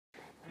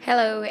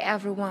Hello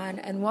everyone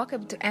and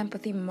welcome to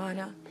Empathy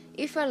Mana.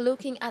 If you're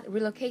looking at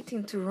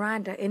relocating to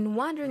Rwanda and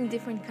wondering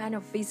different kind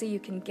of visa you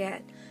can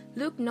get,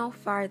 look no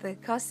further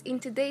because in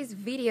today's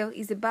video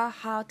is about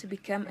how to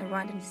become a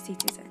Rwandan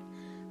citizen.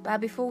 But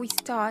before we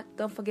start,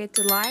 don't forget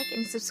to like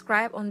and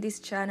subscribe on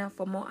this channel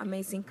for more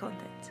amazing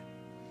content.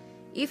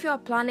 If you are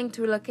planning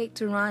to relocate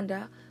to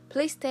Rwanda,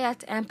 please stay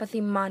at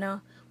Empathy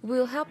Mana. We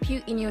will help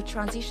you in your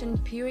transition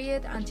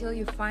period until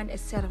you find a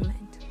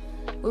settlement.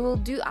 We will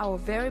do our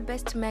very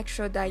best to make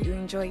sure that you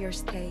enjoy your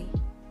stay.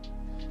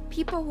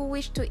 People who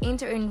wish to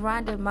enter in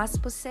Rwanda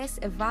must possess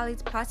a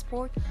valid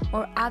passport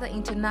or other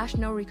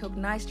international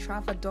recognized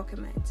travel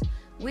document,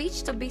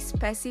 which, to be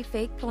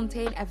specific,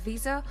 contain a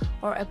visa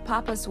or a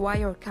purpose why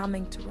you're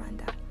coming to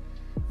Rwanda.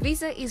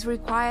 Visa is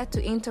required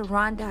to enter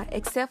Rwanda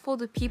except for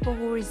the people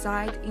who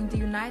reside in the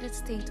United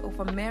States of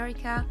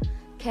America,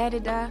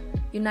 Canada,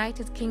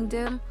 United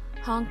Kingdom,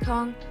 Hong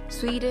Kong,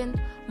 Sweden,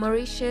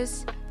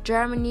 Mauritius,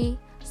 Germany,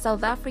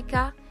 South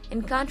Africa,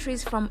 and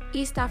countries from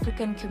East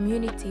African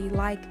community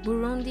like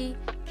Burundi,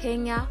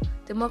 Kenya,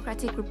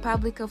 Democratic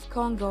Republic of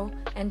Congo,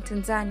 and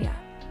Tanzania.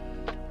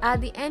 At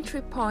the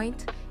entry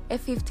point, a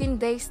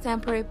 15-day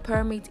temporary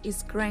permit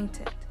is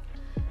granted.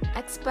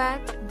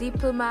 Expats,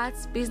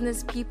 diplomats,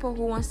 business people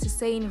who want to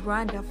stay in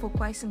Rwanda for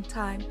quite some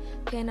time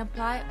can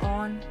apply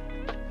on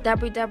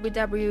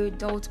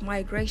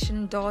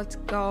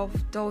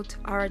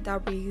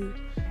www.migration.gov.rw,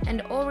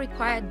 and all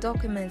required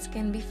documents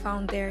can be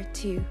found there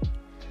too.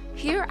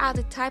 Here are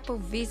the type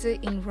of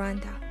visa in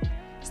Rwanda.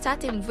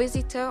 Starting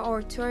visitor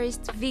or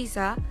tourist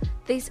visa,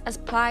 this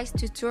applies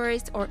to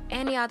tourists or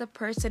any other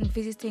person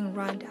visiting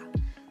Rwanda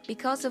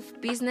because of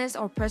business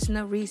or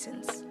personal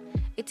reasons.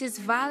 It is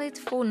valid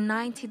for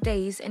 90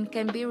 days and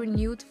can be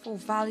renewed for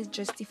valid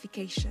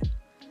justification.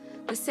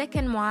 The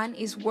second one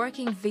is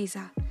working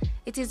visa.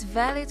 It is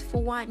valid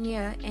for 1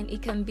 year and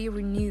it can be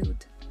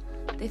renewed.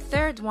 The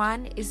third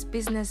one is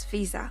business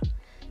visa.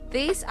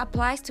 This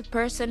applies to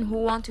persons who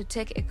want to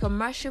take a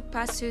commercial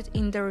pursuit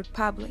in the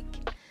Republic.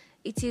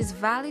 It is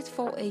valid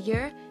for a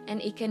year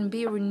and it can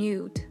be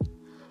renewed.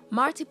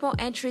 Multiple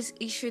entries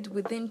issued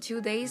within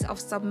 2 days of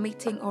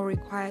submitting all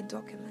required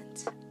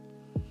documents.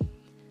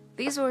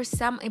 These were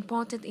some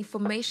important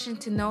information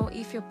to know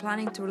if you're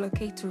planning to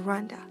relocate to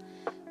Rwanda.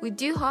 We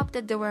do hope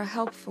that they were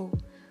helpful.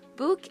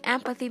 Book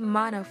Empathy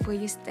Mana for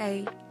your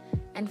stay.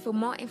 And for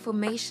more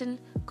information,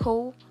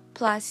 call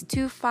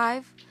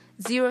 +25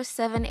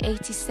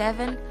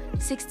 0787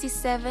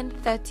 67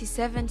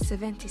 37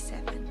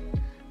 77.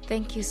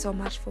 Thank you so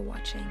much for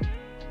watching.